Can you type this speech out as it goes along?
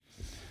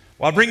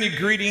Well, I bring you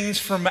greetings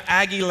from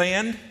Aggie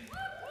Land.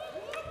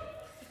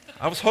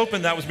 I was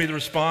hoping that would be the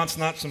response,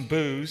 not some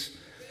boos.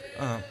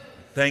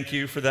 Thank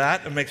you for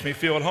that. It makes me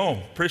feel at home.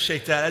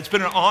 Appreciate that. It's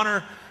been an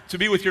honor to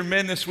be with your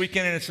men this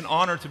weekend, and it's an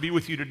honor to be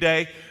with you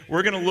today.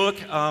 We're going to look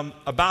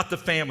about the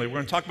family. We're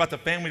going to talk about the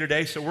family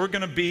today. So we're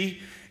going to be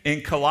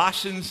in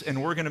Colossians,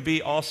 and we're going to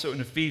be also in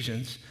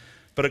Ephesians.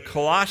 But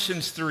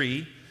Colossians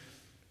 3,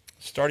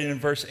 starting in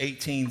verse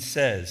 18,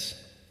 says,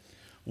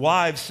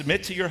 "Wives,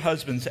 submit to your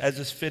husbands as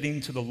is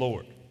fitting to the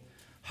Lord.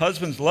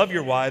 Husbands, love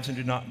your wives and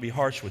do not be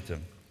harsh with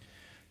them.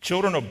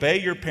 Children, obey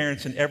your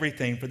parents in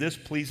everything, for this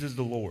pleases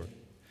the Lord.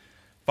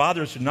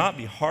 Fathers, do not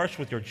be harsh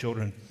with your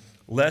children,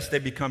 lest they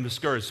become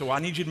discouraged." So I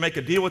need you to make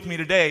a deal with me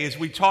today. As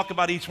we talk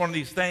about each one of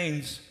these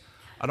things,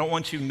 I don't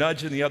want you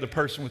nudging the other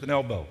person with an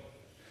elbow,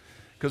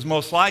 because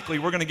most likely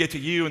we're going to get to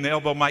you and the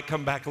elbow might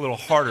come back a little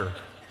harder.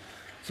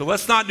 So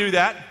let's not do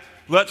that.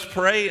 Let's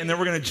pray, and then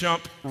we're going to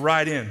jump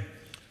right in.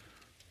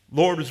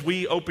 Lord, as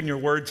we open your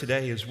word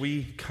today, as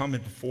we come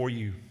in before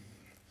you,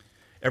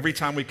 every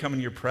time we come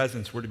in your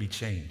presence, we're to be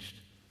changed.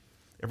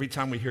 Every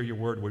time we hear your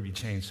word, we're to be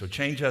changed. So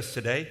change us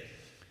today.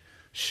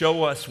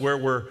 Show us where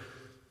we're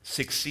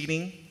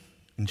succeeding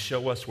and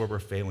show us where we're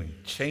failing.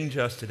 Change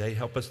us today.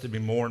 Help us to be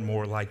more and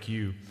more like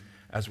you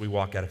as we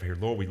walk out of here.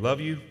 Lord, we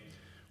love you.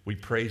 We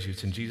praise you.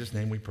 It's in Jesus'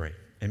 name we pray.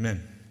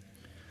 Amen.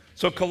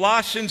 So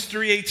Colossians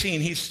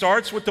 3:18, he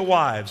starts with the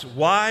wives.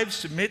 Wives,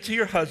 submit to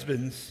your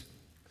husbands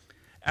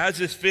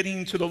as is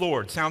fitting to the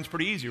Lord. Sounds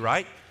pretty easy,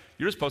 right?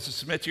 You're supposed to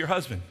submit to your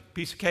husband.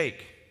 Piece of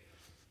cake.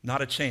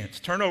 Not a chance.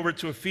 Turn over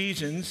to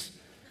Ephesians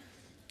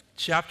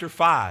chapter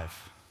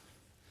 5,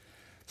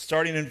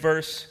 starting in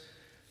verse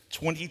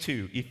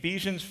 22.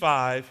 Ephesians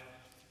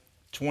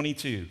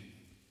 5:22.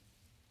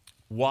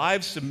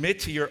 Wives,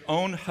 submit to your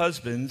own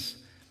husbands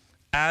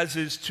as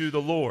is to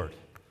the Lord.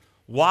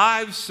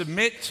 Wives,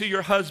 submit to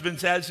your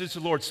husbands as is the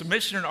Lord.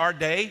 Submission in our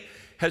day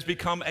has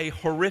become a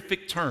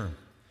horrific term,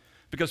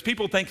 because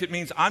people think it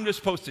means I'm just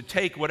supposed to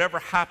take whatever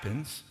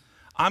happens.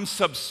 I'm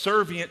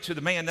subservient to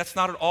the man. That's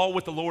not at all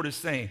what the Lord is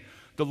saying.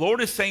 The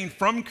Lord is saying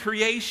from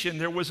creation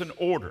there was an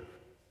order.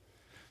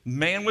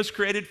 Man was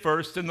created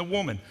first, and the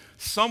woman.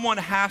 Someone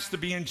has to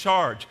be in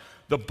charge.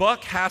 The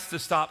buck has to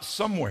stop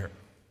somewhere.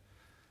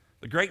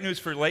 The great news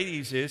for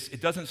ladies is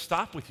it doesn't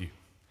stop with you.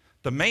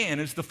 The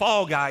man is the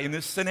fall guy in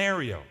this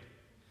scenario.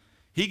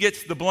 He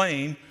gets the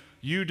blame,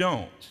 you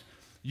don't.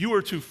 You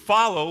are to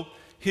follow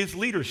his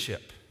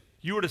leadership.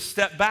 You are to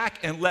step back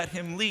and let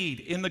him lead.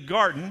 In the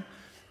garden,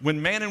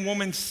 when man and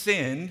woman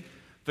sinned,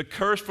 the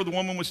curse for the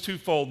woman was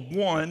twofold.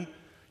 One,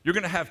 you're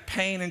going to have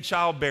pain in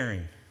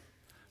childbearing.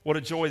 What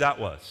a joy that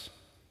was.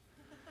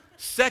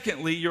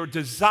 Secondly, your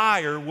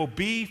desire will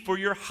be for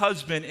your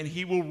husband, and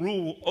he will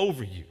rule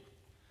over you.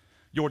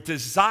 Your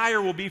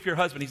desire will be for your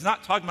husband. He's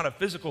not talking about a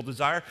physical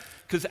desire,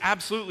 because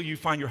absolutely you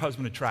find your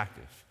husband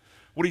attractive.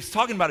 What he's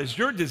talking about is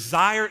your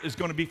desire is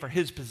going to be for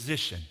his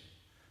position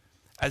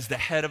as the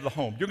head of the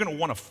home. You're going to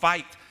want to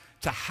fight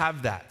to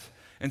have that.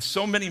 And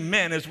so many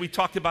men, as we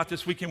talked about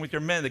this weekend with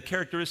your men, the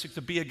characteristics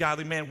of be a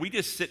godly man, we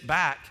just sit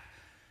back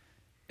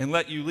and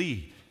let you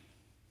lead.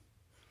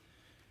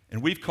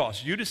 And we've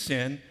caused you to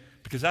sin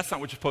because that's not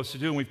what you're supposed to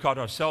do, and we've caused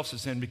ourselves to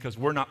sin because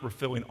we're not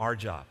fulfilling our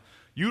job.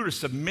 You are to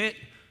submit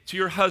to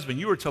your husband.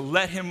 You are to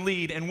let him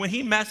lead, and when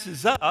he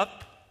messes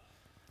up,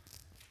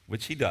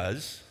 which he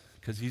does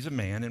because he's a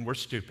man and we're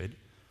stupid,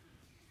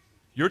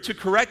 you're to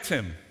correct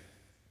him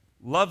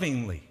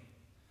lovingly.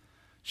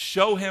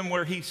 Show him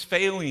where he's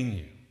failing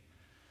you,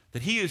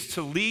 that he is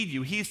to lead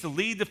you. He's to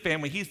lead the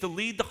family. He's to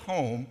lead the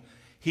home.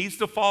 He's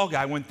the fall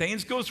guy. When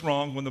things goes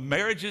wrong, when the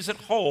marriage isn't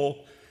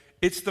whole,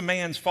 it's the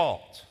man's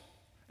fault.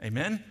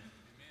 Amen? Amen?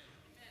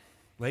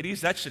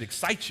 Ladies, that should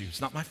excite you.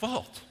 It's not my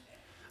fault.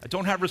 I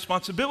don't have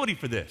responsibility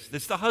for this.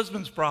 It's the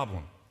husband's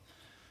problem.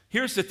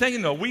 Here's the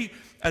thing, though. We,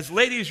 as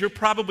ladies, you're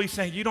probably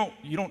saying, you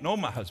don't know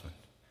my husband.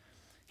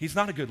 He's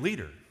not a good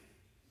leader.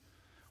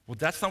 Well,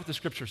 that's not what the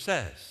scripture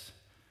says.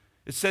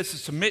 It says to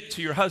submit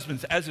to your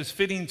husbands as is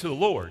fitting to the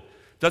Lord.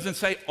 It doesn't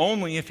say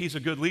only if he's a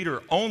good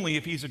leader, only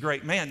if he's a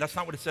great man. That's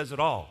not what it says at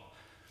all.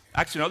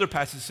 Actually, another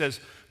passage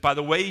says, by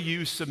the way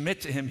you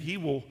submit to him, he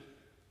will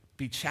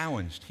be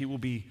challenged. He will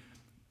be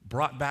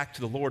brought back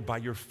to the Lord by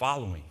your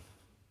following.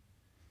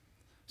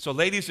 So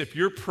ladies, if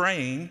you're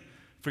praying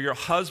for your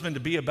husband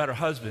to be a better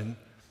husband,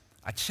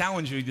 I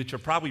challenge you that you're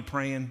probably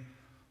praying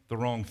the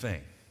wrong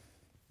thing.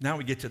 Now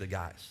we get to the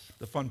guys,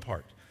 the fun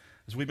part.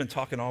 As we've been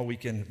talking all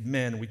weekend,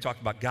 men, we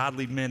talked about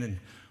godly men and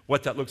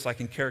what that looks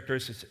like in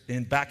characteristics.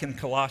 Back in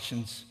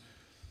Colossians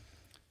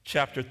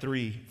chapter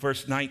 3,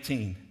 verse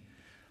 19.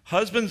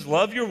 Husbands,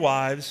 love your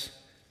wives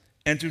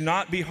and do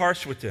not be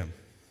harsh with them.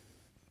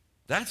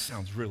 That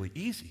sounds really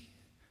easy.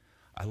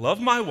 I love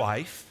my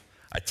wife.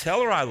 I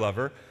tell her I love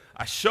her.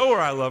 I show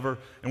her I love her.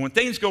 And when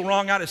things go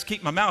wrong, I just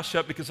keep my mouth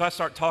shut because I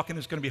start talking,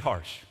 it's going to be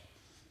harsh.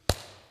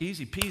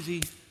 Easy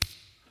peasy.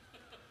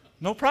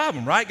 No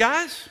problem, right,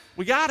 guys?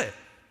 We got it.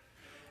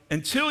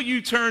 Until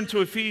you turn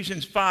to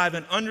Ephesians 5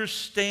 and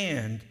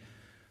understand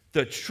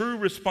the true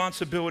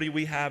responsibility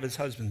we have as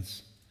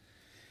husbands.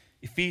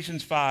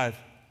 Ephesians 5,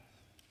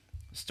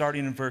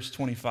 starting in verse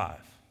 25.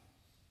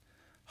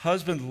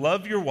 Husbands,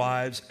 love your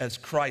wives as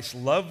Christ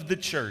loved the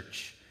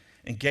church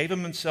and gave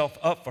himself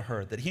up for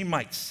her, that he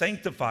might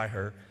sanctify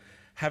her,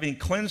 having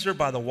cleansed her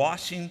by the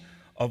washing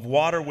of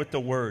water with the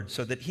word,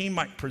 so that he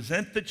might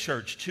present the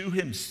church to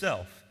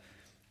himself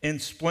in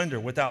splendor,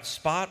 without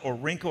spot or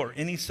wrinkle or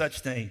any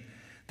such thing,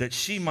 that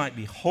she might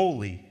be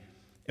holy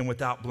and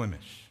without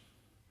blemish.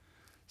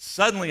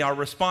 Suddenly, our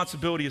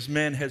responsibility as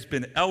men has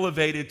been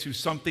elevated to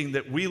something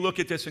that we look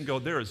at this and go,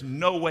 there is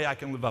no way I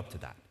can live up to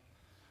that.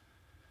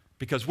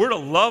 Because we're to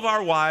love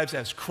our wives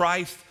as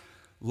Christ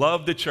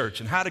loved the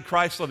church. And how did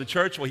Christ love the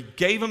church? Well, he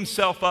gave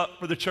himself up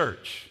for the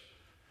church.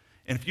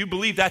 And if you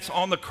believe that's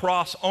on the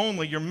cross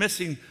only, you're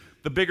missing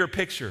the bigger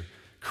picture.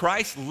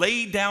 Christ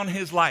laid down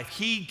his life.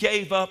 He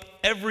gave up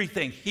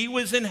everything. He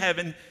was in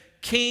heaven,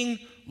 King,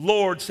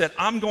 Lord, said,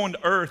 I'm going to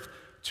earth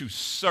to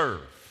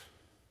serve.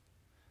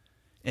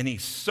 And he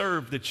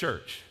served the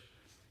church.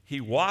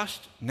 He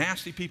washed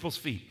nasty people's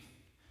feet.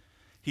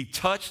 He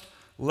touched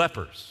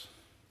lepers.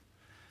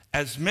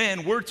 As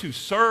men, we're to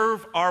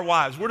serve our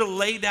wives. We're to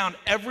lay down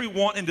every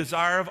want and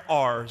desire of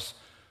ours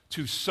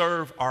to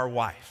serve our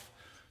wife,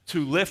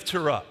 to lift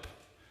her up.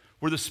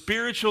 We're the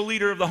spiritual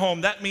leader of the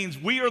home. That means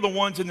we are the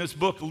ones in this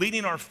book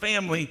leading our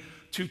family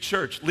to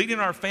church, leading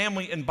our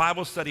family in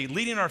Bible study,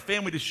 leading our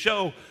family to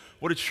show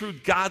what a true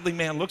godly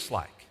man looks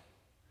like.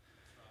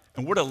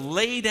 And we're to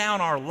lay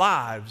down our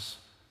lives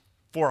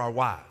for our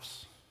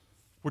wives.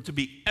 We're to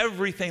be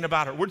everything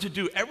about her. We're to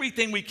do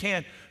everything we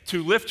can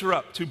to lift her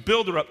up, to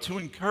build her up, to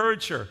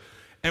encourage her.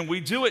 And we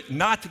do it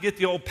not to get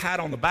the old pat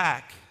on the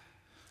back,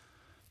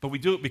 but we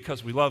do it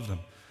because we love them.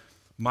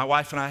 My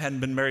wife and I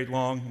hadn't been married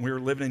long. We were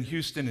living in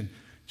Houston, and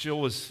Jill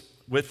was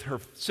with her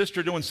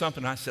sister doing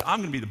something. And I said, I'm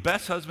going to be the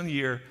best husband of the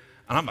year,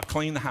 and I'm going to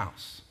clean the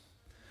house.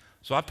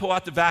 So I pull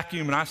out the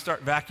vacuum, and I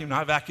start vacuuming.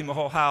 I vacuum the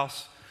whole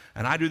house,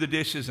 and I do the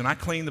dishes, and I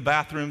clean the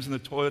bathrooms and the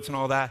toilets and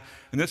all that.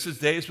 And this is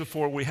days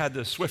before we had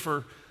the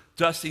Swiffer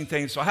dusting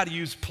thing, so I had to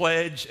use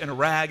Pledge and a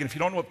rag. And if you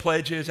don't know what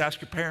Pledge is,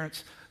 ask your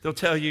parents. They'll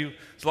tell you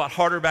it's a lot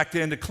harder back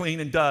then to clean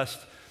and dust.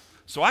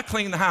 So I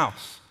clean the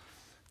house,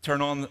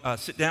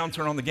 sit down,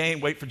 turn on the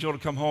game, wait for Jill to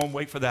come home,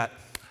 wait for that.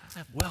 I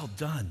said, well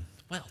done,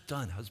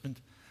 husband.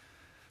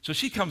 So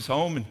she comes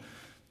home and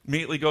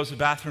immediately goes to the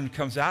bathroom and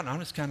comes out, and I'm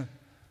just kind of,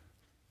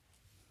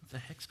 what the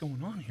heck's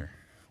going on here?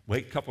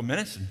 Wait a couple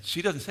minutes, and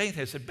she doesn't say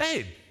anything. I said,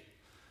 babe,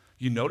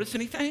 you notice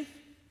anything?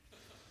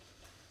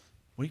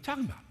 What are you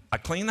talking about? I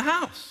cleaned the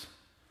house.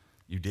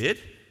 You did?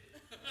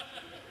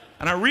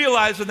 And I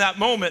realized in that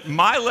moment,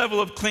 my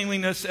level of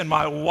cleanliness and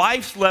my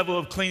wife's level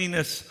of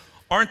cleanliness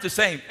aren't the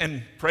same.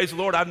 And praise the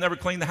Lord, I've never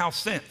cleaned the house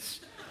since.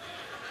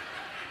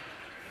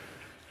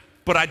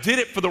 But I did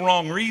it for the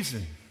wrong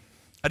reason.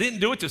 I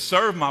didn't do it to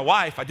serve my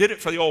wife. I did it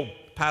for the old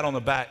pat on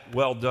the back,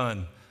 well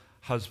done,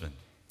 husband.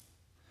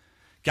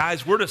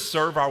 Guys, we're to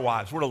serve our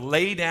wives. We're to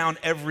lay down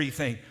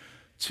everything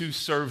to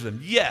serve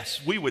them. Yes,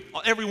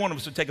 every one of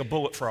us would take a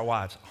bullet for our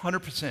wives,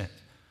 100%.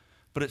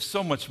 But it's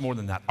so much more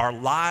than that. Our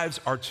lives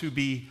are to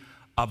be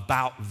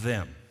about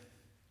them.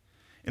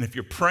 And if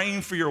you're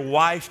praying for your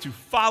wife to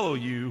follow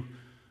you,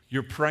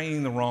 you're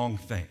praying the wrong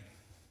thing.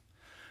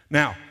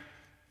 Now,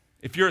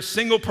 if you're a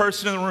single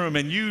person in the room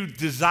and you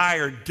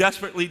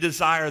desperately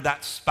desire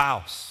that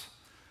spouse,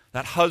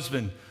 that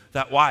husband,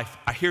 that wife,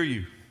 I hear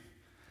you.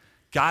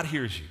 God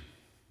hears you.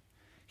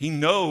 He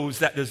knows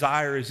that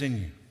desire is in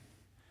you.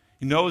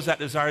 He knows that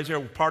desire is there.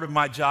 Part of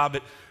my job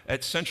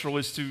at Central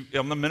is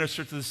I'm a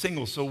minister to the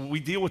singles, so we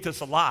deal with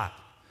this a lot.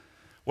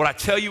 What I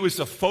tell you is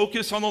to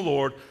focus on the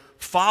Lord,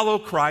 follow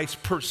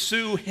Christ,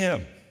 pursue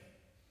him.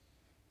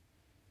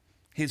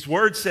 His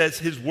word says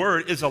his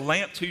word is a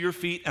lamp to your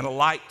feet and a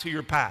light to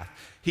your path.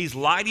 He's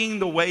lighting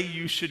the way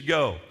you should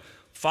go.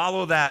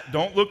 Follow that.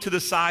 Don't look to the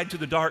side to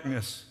the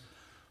darkness.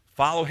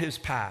 Follow his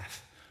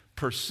path.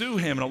 Pursue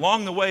him, and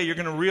along the way, you're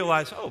going to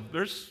realize,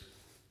 there's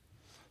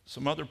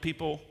some other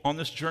people on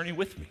this journey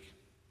with me.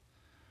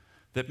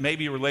 That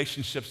maybe a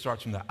relationship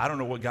starts from that. I don't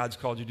know what God's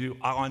called you to do.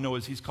 All I know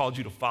is he's called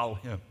you to follow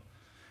him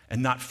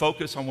and not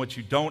focus on what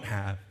you don't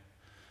have,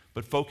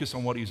 but focus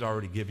on what he's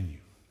already given you.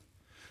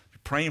 If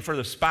you're praying for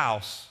the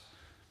spouse,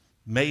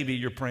 maybe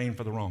you're praying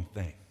for the wrong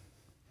thing.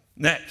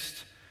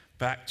 Next,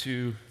 back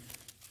to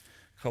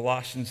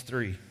Colossians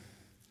 3.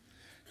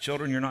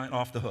 Children, you're not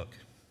off the hook.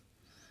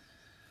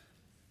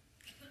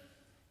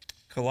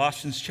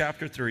 Colossians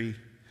chapter 3,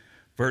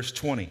 verse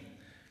 20.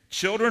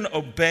 Children,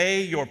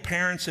 obey your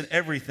parents in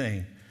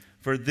everything,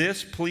 for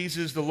this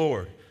pleases the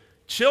Lord.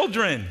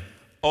 Children,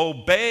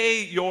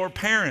 obey your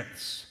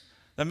parents.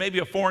 That may be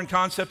a foreign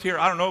concept here.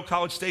 I don't know,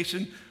 College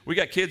Station. We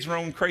got kids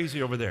roaming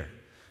crazy over there.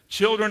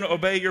 Children,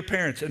 obey your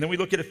parents. And then we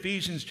look at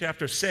Ephesians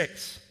chapter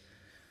 6.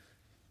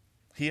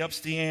 He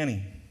ups the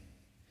ante.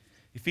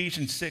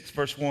 Ephesians 6,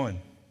 verse 1.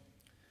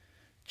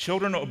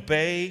 Children,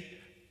 obey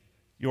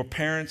your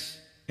parents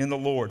in the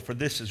Lord, for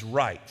this is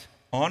right.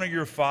 Honor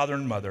your father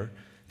and mother.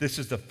 This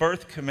is the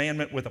first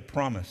commandment with a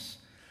promise,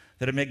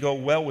 that it may go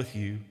well with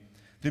you,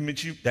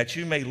 that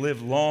you may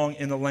live long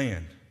in the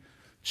land.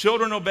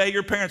 Children, obey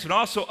your parents. And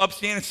also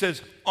upstanding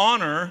says,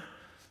 honor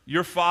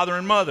your father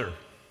and mother.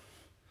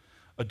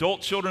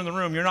 Adult children in the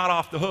room, you're not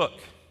off the hook.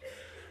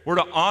 We're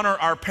to honor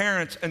our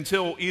parents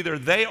until either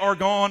they are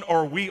gone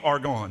or we are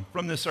gone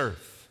from this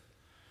earth.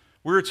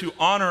 We're to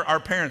honor our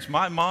parents.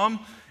 My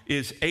mom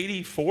is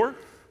 84,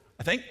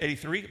 I think,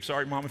 83. I'm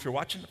sorry, Mom, if you're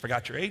watching. I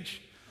forgot your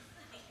age.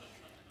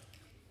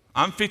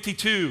 I'm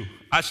 52.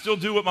 I still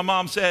do what my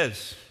mom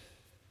says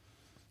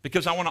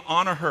because I want to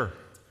honor her.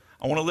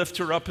 I want to lift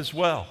her up as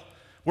well.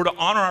 We're to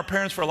honor our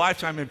parents for a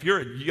lifetime. If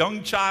you're a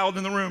young child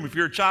in the room, if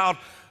you're a child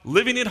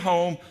living at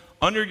home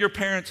under your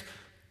parents'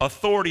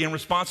 authority and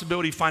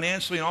responsibility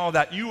financially and all of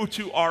that, you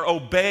too are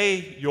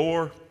obey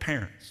your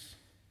parents.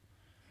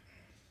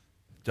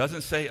 It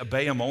doesn't say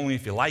obey them only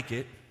if you like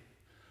it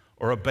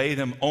or obey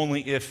them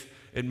only if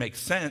it makes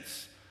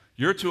sense.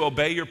 You're to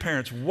obey your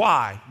parents.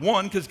 Why?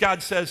 One, because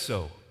God says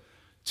so.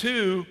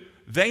 Two,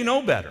 they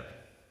know better.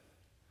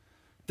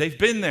 They've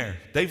been there.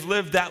 They've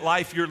lived that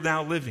life you're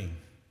now living.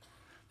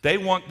 They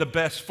want the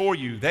best for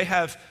you. They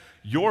have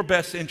your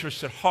best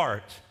interests at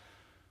heart.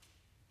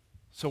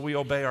 So we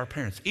obey our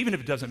parents, even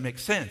if it doesn't make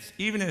sense.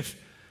 Even if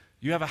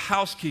you have a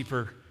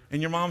housekeeper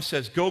and your mom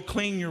says, go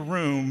clean your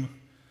room,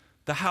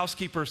 the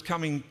housekeeper is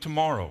coming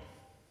tomorrow.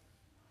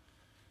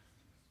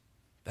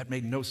 That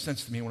made no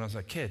sense to me when I was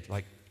a kid.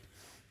 Like,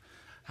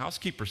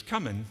 housekeeper's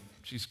coming.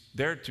 She's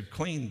there to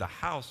clean the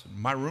house.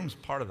 My room's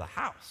part of the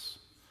house.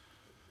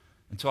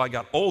 Until I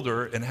got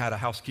older and had a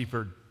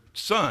housekeeper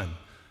son.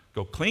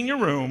 Go clean your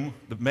room.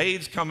 The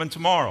maid's coming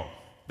tomorrow.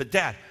 But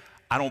Dad,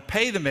 I don't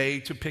pay the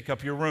maid to pick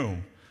up your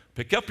room.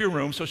 Pick up your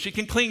room so she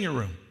can clean your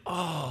room.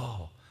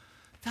 Oh,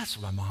 that's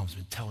what my mom's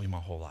been telling me my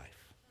whole life.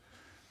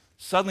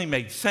 Suddenly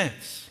made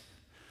sense.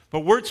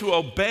 But we're to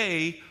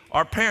obey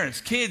our parents.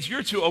 Kids,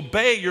 you're to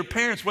obey your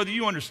parents, whether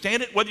you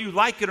understand it, whether you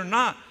like it or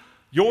not.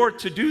 You're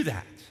to do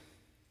that.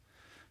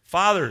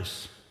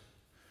 Fathers,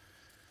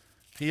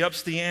 he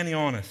ups the ante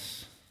on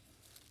us.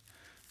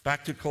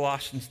 Back to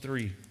Colossians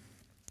 3.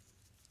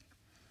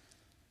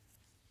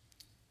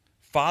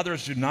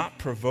 Fathers, do not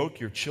provoke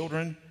your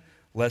children,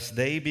 lest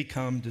they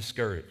become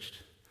discouraged.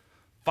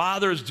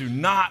 Fathers, do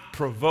not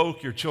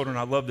provoke your children.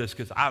 I love this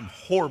because I'm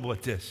horrible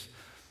at this.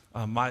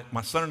 My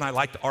son and I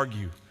like to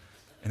argue.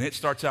 And it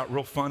starts out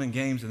real fun and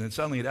games, and then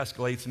suddenly it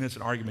escalates and it's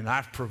an argument. And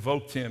I've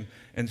provoked him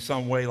in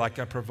some way, like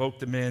I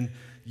provoked him in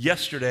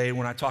yesterday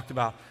when I talked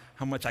about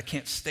how much I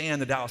can't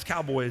stand the Dallas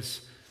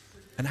Cowboys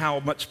and how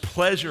much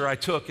pleasure I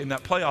took in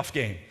that playoff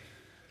game.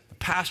 The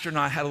pastor and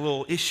I had a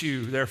little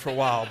issue there for a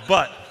while,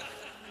 but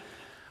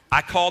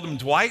I called him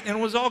Dwight and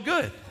it was all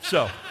good.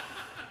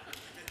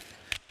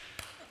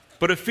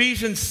 But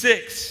Ephesians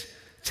 6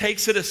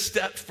 takes it a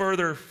step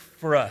further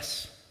for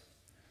us.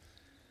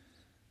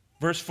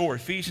 Verse 4,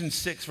 Ephesians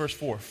 6, verse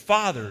 4.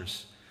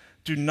 Fathers,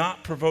 do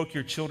not provoke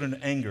your children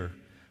to anger,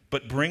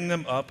 but bring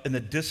them up in the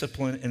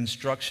discipline and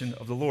instruction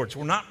of the Lord. So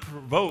we're not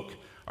provoke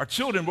our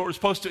children, but we're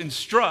supposed to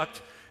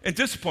instruct and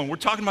discipline. We're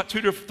talking about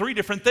three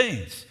different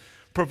things.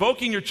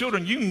 Provoking your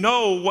children, you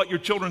know what your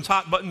children's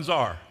hot buttons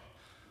are.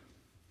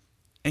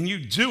 And you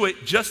do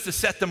it just to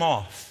set them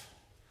off.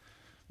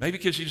 Maybe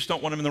because you just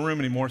don't want them in the room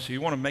anymore, so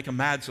you want to make them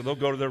mad so they'll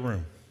go to their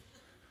room.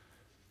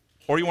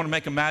 Or you want to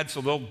make them mad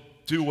so they'll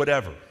do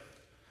whatever.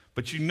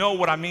 But you know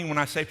what I mean when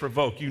I say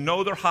provoke. You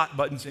know their hot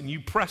buttons and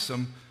you press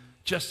them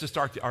just to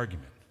start the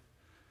argument.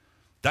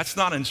 That's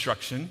not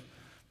instruction.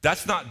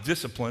 That's not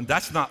discipline.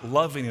 That's not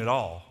loving at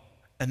all.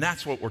 And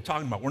that's what we're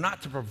talking about. We're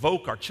not to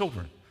provoke our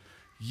children.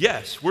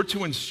 Yes, we're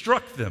to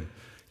instruct them.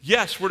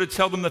 Yes, we're to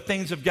tell them the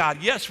things of God.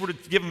 Yes, we're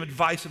to give them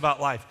advice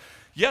about life.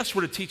 Yes,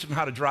 we're to teach them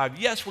how to drive.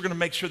 Yes, we're going to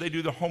make sure they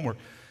do their homework.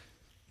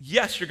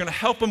 Yes, you're going to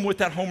help them with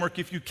that homework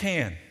if you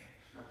can.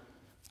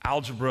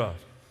 Algebra.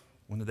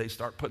 When did they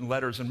start putting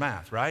letters in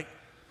math, right?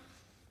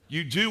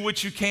 You do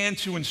what you can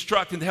to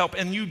instruct and to help,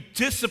 and you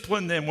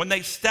discipline them. When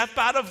they step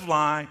out of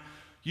line,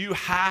 you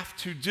have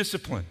to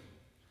discipline.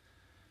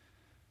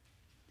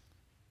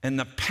 And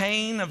the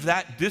pain of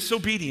that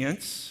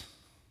disobedience,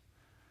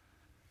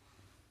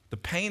 the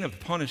pain of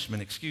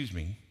punishment,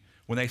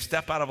 when they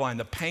step out of line,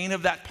 the pain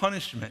of that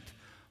punishment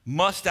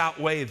must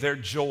outweigh their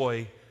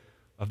joy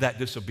of that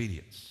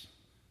disobedience.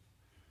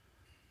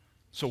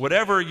 So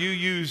whatever you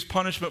use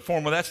punishment for,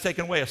 whether that's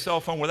taking away a cell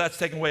phone, whether that's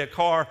taking away a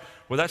car,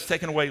 whether that's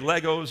taking away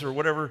Legos or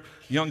whatever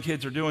young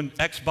kids are doing,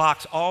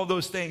 Xbox, all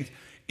those things,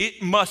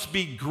 it must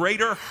be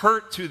greater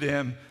hurt to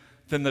them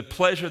than the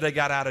pleasure they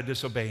got out of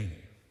disobeying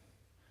you.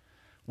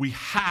 We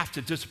have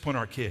to discipline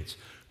our kids.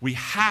 We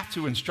have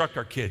to instruct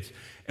our kids.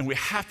 And we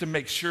have to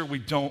make sure we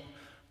don't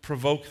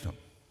provoke them.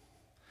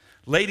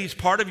 Ladies,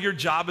 part of your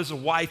job as a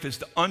wife is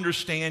to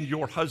understand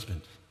your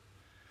husband.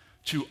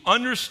 To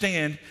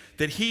understand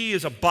that he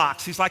is a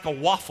box. He's like a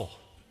waffle.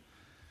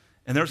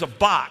 And there's a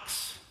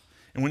box.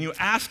 And when you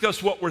ask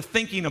us what we're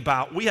thinking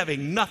about, we have a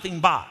nothing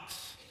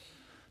box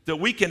that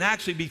we can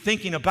actually be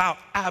thinking about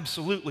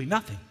absolutely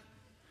nothing.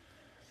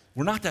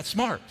 We're not that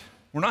smart.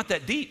 We're not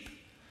that deep.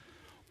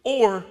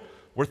 Or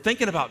we're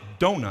thinking about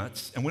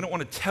donuts, and we don't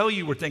want to tell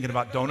you we're thinking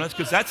about donuts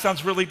because that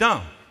sounds really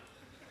dumb.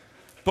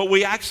 But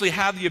we actually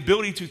have the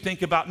ability to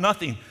think about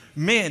nothing.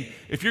 Men,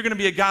 if you're going to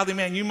be a godly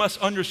man, you must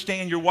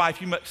understand your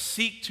wife. You must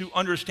seek to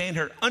understand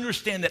her.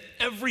 Understand that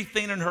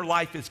everything in her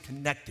life is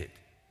connected.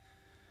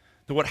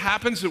 That what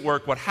happens at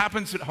work, what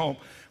happens at home,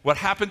 what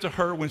happened to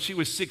her when she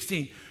was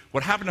 16,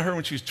 what happened to her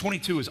when she was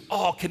 22 is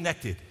all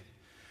connected.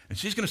 And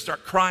she's going to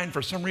start crying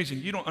for some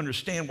reason you don't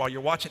understand while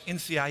you're watching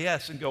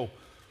NCIS and go,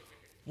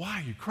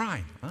 why are you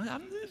crying?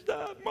 I'm just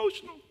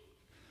emotional.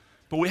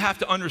 But we have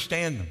to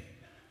understand them.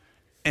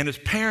 And as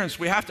parents,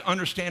 we have to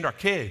understand our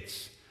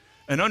kids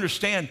and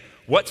understand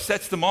what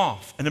sets them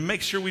off and to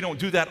make sure we don't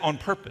do that on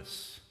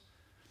purpose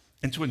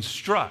and to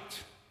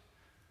instruct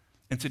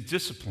and to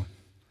discipline.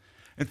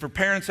 And for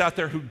parents out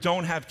there who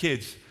don't have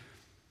kids,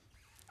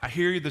 I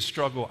hear the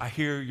struggle. I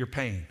hear your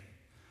pain.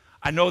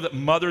 I know that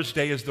Mother's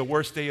Day is the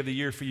worst day of the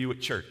year for you at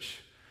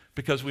church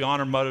because we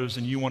honor mothers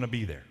and you want to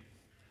be there.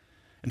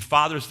 And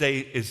Father's Day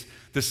is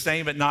the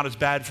same but not as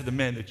bad for the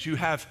men, that you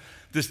have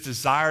this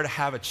desire to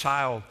have a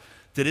child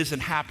that isn't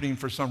happening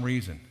for some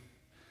reason.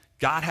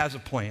 God has a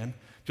plan,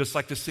 just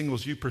like the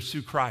singles, you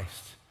pursue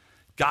Christ.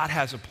 God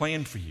has a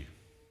plan for you.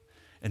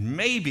 And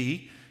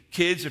maybe,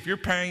 kids, if you're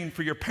praying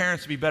for your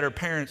parents to be better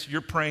parents,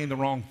 you're praying the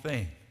wrong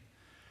thing.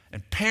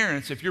 And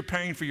parents, if you're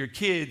praying for your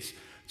kids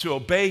to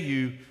obey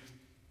you,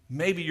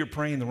 maybe you're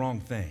praying the wrong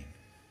thing.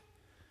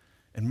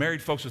 And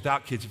married folks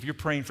without kids, if you're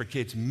praying for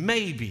kids,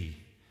 maybe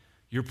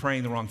you're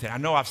praying the wrong thing. I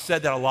know I've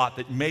said that a lot,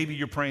 that maybe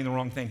you're praying the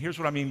wrong thing. Here's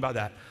what I mean by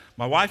that.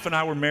 My wife and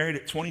I were married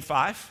at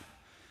 25,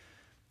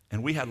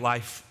 and we had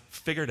life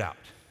figured out.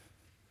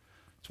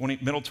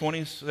 Middle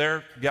 20s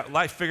there, got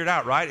life figured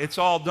out, right? It's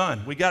all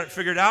done. We got it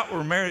figured out. We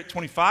were married at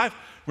 25.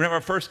 We're going to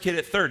have our first kid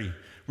at 30. We're going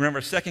to have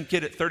our second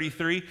kid at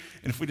 33.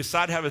 And if we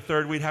decide to have a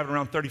third, we'd have it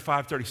around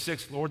 35,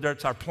 36. Lord,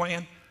 that's our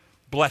plan.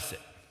 Bless it.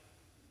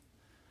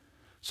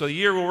 So the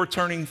year where we're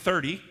turning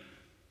 30,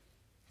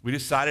 we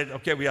decided,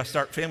 okay, we got to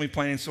start family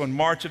planning. So in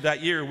March of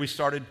that year, we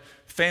started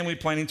family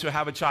planning to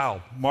have a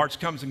child. March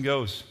comes and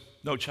goes,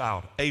 no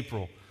child.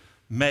 April,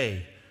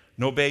 May,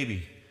 no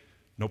baby,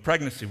 no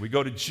pregnancy. We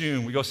go to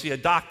June, we go see a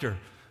doctor,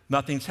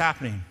 nothing's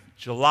happening.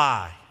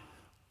 July,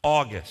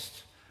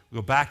 August, we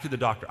go back to the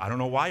doctor. I don't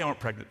know why you aren't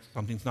pregnant,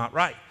 something's not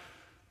right.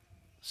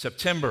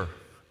 September,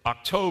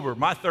 October,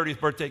 my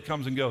 30th birthday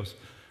comes and goes.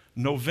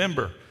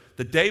 November,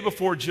 the day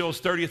before Jill's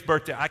 30th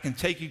birthday, I can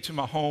take you to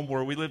my home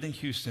where we lived in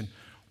Houston,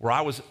 where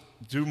I was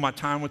doing my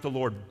time with the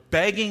Lord,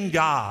 begging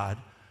God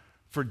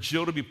for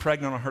Jill to be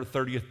pregnant on her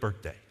 30th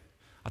birthday.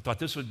 I thought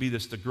this would be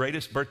the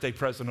greatest birthday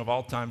present of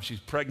all time. She's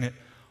pregnant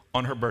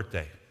on her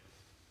birthday.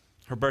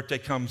 Her birthday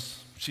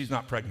comes, she's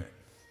not pregnant.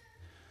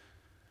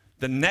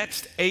 The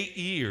next 8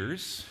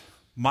 years,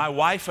 my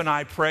wife and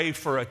I prayed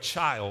for a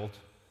child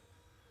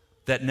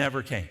that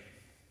never came.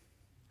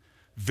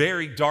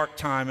 Very dark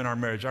time in our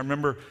marriage. I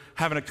remember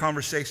having a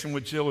conversation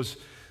with Jill as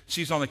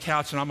she's on the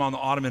couch and I'm on the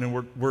ottoman,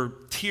 and we're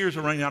tears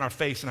are running down our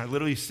face, and I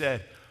literally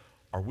said,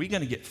 are we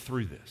going to get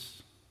through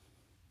this?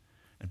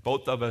 And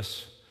both of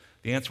us,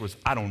 the answer was,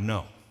 I don't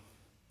know.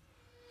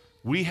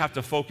 We have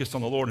to focus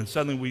on the Lord. And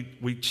suddenly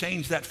we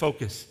changed that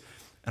focus.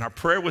 And our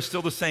prayer was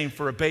still the same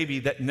for a baby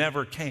that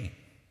never came.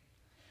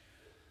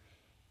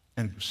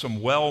 And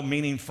some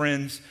well-meaning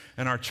friends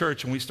in our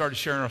church, and we started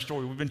sharing our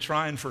story. We've been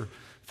trying for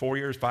 4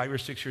 years, 5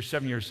 years, 6 years,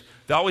 7 years.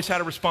 They always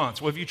had a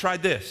response. Well, have you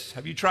tried this?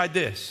 Have you tried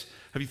this?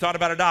 Have you thought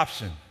about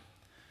adoption?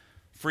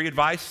 Free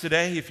advice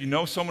today, if you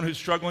know someone who's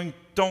struggling,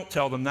 don't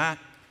tell them that.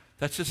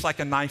 That's just like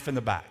a knife in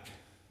the back.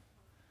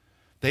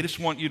 They just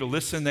want you to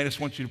listen. They just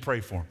want you to pray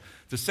for them.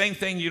 The same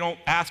thing, you don't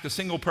ask a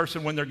single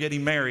person when they're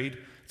getting married.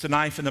 It's a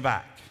knife in the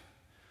back.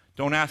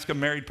 Don't ask a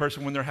married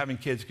person when they're having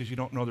kids because you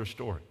don't know their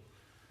story.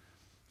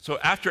 So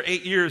after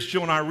 8 years,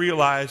 Jill and I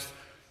realized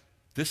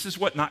this is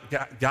what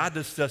God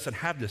just doesn't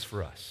have this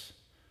for us.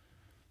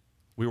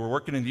 We were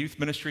working in the youth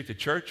ministry at the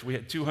church. We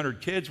had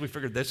 200 kids. We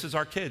figured this is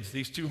our kids.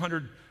 These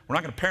 200, we're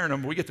not going to parent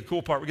them, but we get the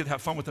cool part. We get to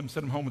have fun with them,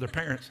 send them home with their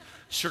parents,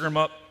 sugar them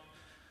up.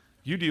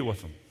 You deal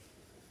with them.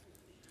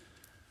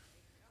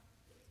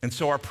 And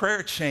so our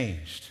prayer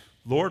changed.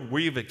 Lord,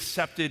 we've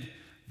accepted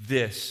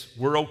this.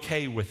 We're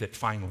okay with it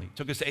finally. It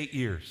took us 8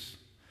 years.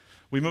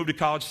 We moved to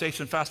College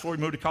Station. Fast forward,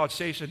 we moved to College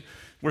Station.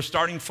 We're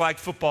starting flag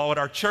football at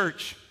our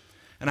church.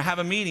 And I have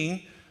a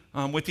meeting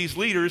with these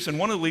leaders. And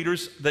one of the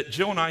leaders that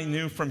Jill and I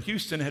knew from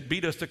Houston had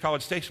beat us to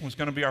College Station was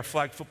going to be our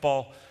flag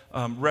football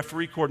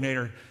referee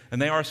coordinator.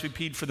 And they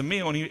RSVP'd for the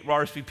meal, and he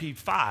RSVP'd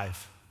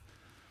 5.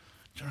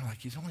 They're like,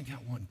 he's only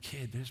got one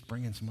kid. They're just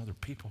bringing some other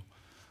people.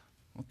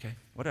 Okay,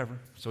 whatever.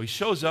 So he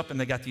shows up, and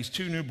they got these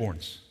 2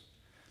 newborns,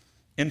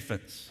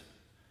 infants.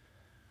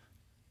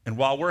 And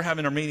while we're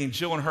having our meeting,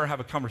 Jill and her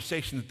have a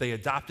conversation that they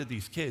adopted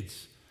these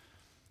kids.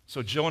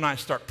 So Jill and I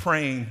start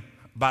praying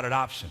about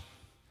adoption.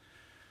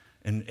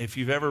 And if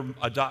you've ever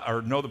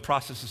or know the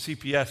process of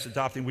CPS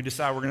adopting, we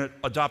decide we're going to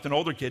adopt an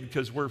older kid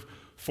because we're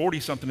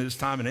 40-something at this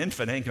time. An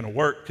infant ain't going to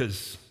work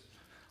because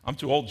I'm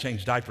too old to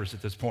change diapers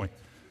at this point.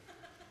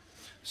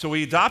 So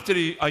we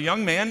adopted a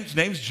young man. His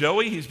name's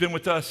Joey. He's been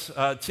with us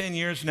 10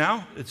 years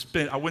now.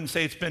 I wouldn't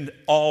say it's been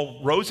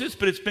all roses,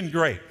 but it's been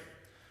great.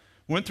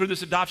 Went through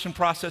this adoption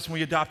process, and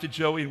we adopted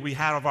Joey, and we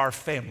had of our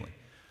family.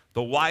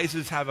 The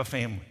Wises have a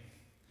family.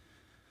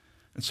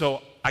 And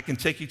so I can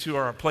take you to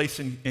our place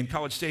in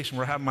College Station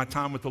where I have my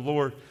time with the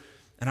Lord,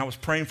 and I was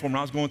praying for him, and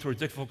I was going through a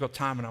difficult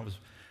time, and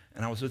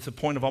I was at the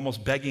point of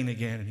almost begging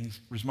again, and he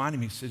reminded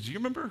me, he says, do you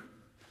remember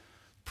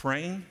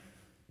praying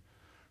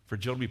for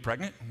Jill to be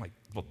pregnant? I'm like,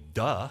 well,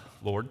 duh,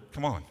 Lord,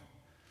 come on.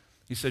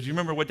 He said, do you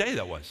remember what day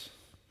that was?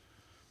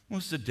 It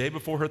was the day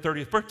before her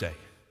 30th birthday.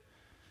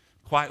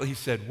 Quietly, he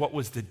said, what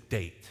was the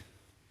date?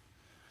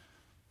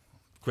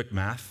 Quick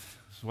math.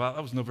 Well,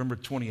 that was November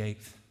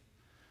 28th,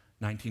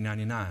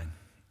 1999,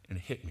 and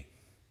it hit me.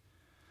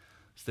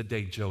 It's the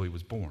day Joey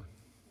was born.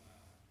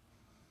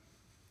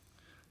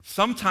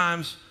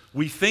 Sometimes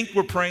we think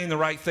we're praying the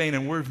right thing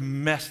and we've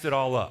messed it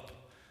all up.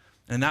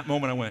 And in that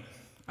moment I went,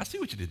 I see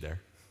what you did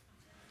there.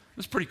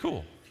 That's pretty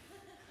cool.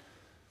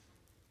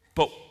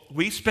 But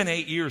we spent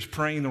 8 years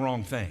praying the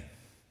wrong thing.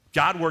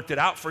 God worked it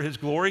out for his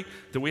glory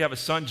that we have a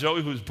son,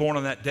 Joey, who was born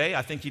on that day.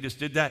 I think he just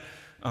did that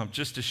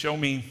just to show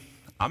me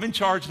I'm in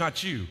charge,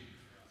 not you.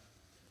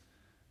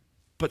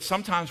 But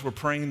sometimes we're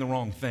praying the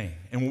wrong thing.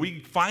 And when we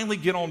finally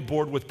get on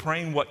board with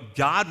praying what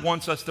God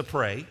wants us to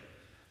pray,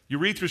 you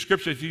read through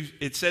Scripture,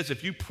 it says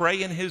if you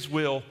pray in his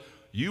will,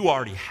 you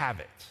already have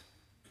it.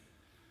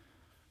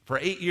 For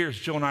 8 years,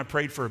 Jill and I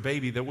prayed for a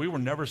baby that we were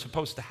never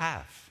supposed to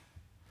have.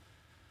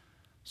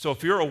 So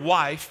if you're a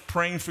wife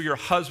praying for your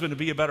husband to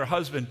be a better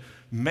husband,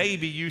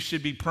 maybe you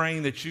should be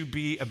praying that you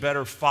be a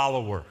better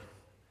follower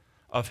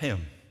of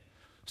him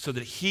so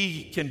that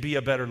he can be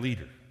a better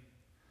leader,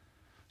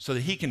 so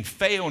that he can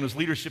fail in his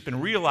leadership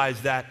and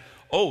realize that,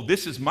 oh,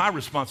 this is my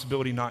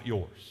responsibility, not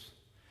yours.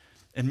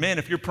 And men,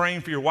 if you're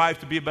praying for your wife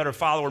to be a better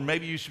follower,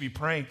 maybe you should be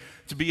praying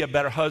to be a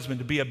better husband,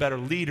 to be a better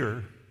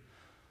leader,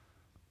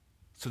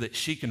 so that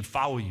she can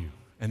follow you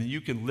and then you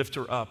can lift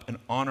her up and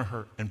honor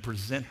her and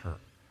present her.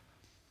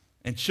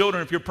 And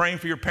children, if you're praying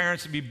for your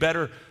parents to be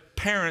better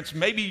parents,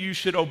 maybe you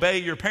should obey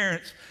your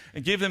parents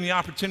and give them the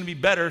opportunity to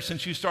be better.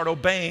 Since you start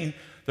obeying,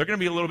 they're going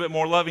to be a little bit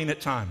more loving at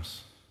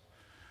times.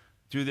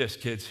 Do this,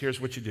 kids.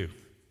 Here's what you do.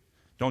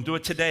 Don't do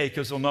it today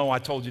because they'll know I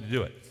told you to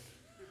do it.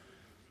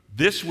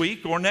 This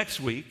week or next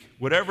week,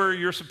 whatever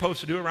you're supposed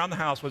to do around the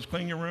house, whether it's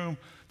clean your room,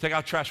 take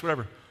out trash,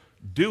 whatever,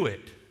 do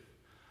it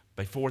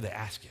before they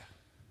ask you.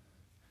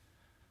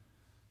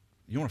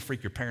 You want to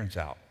freak your parents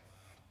out,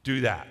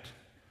 do that.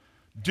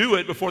 Do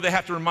it before they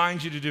have to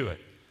remind you to do it.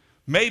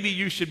 Maybe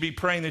you should be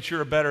praying that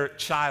you're a better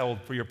child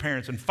for your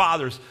parents. And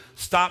fathers,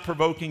 stop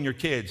provoking your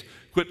kids.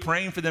 Quit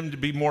praying for them to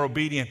be more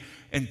obedient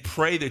and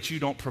pray that you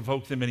don't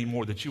provoke them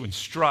anymore, that you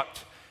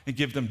instruct and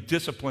give them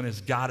discipline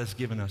as God has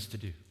given us to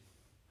do.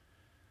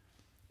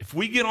 If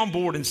we get on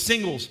board and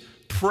singles,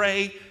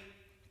 pray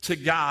to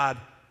God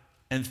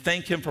and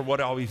thank him for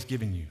what all he's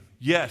given you.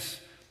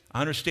 Yes,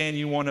 I understand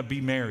you want to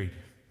be married.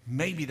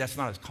 Maybe that's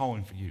not his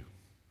calling for you.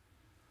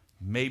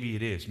 Maybe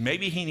it is.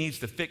 Maybe he needs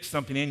to fix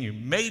something in you.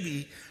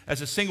 Maybe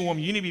as a single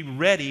woman, you need to be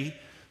ready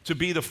to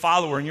be the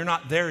follower and you're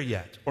not there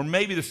yet. Or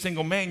maybe the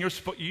single man,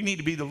 you need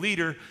to be the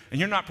leader and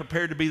you're not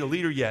prepared to be the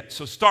leader yet.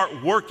 So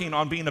start working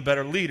on being a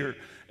better leader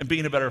and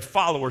being a better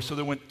follower so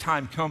that when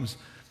time comes,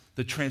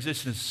 the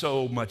transition is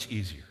so much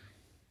easier.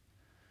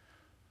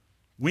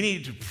 We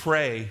need to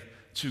pray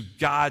to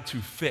God to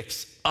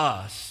fix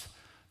us,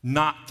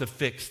 not to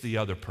fix the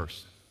other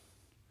person.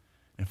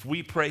 And if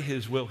we pray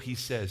his will, he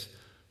says,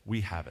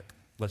 we have it.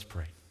 Let's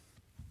pray.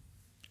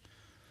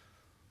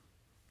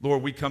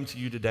 Lord, we come to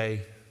you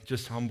today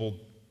just humbled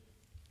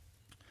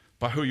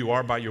by who you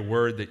are, by your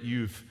word, that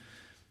you've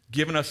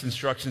given us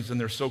instructions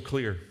and they're so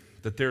clear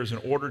that there's an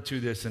order to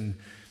this, and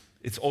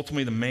it's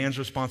ultimately the man's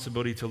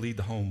responsibility to lead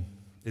the home.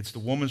 It's the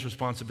woman's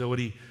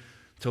responsibility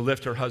to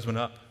lift her husband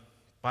up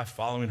by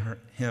following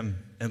him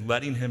and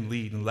letting him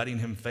lead and letting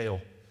him fail.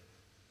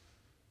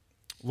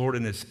 Lord,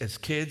 and as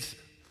kids,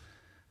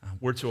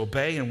 we're to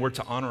obey and we're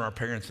to honor our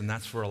parents, and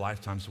that's for a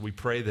lifetime. So we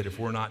pray that if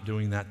we're not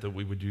doing that, that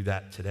we would do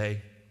that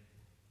today.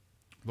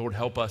 Lord,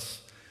 help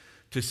us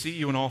to see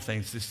you in all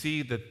things, to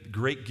see the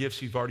great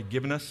gifts you've already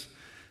given us.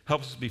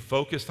 Help us to be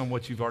focused on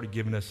what you've already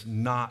given us,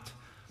 not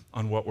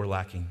on what we're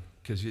lacking,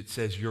 because it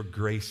says your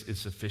grace is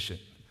sufficient.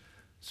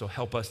 So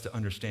help us to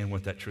understand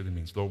what that truly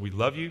means. Lord, we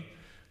love you.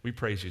 We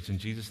praise you. It's in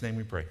Jesus' name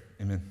we pray.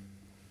 Amen.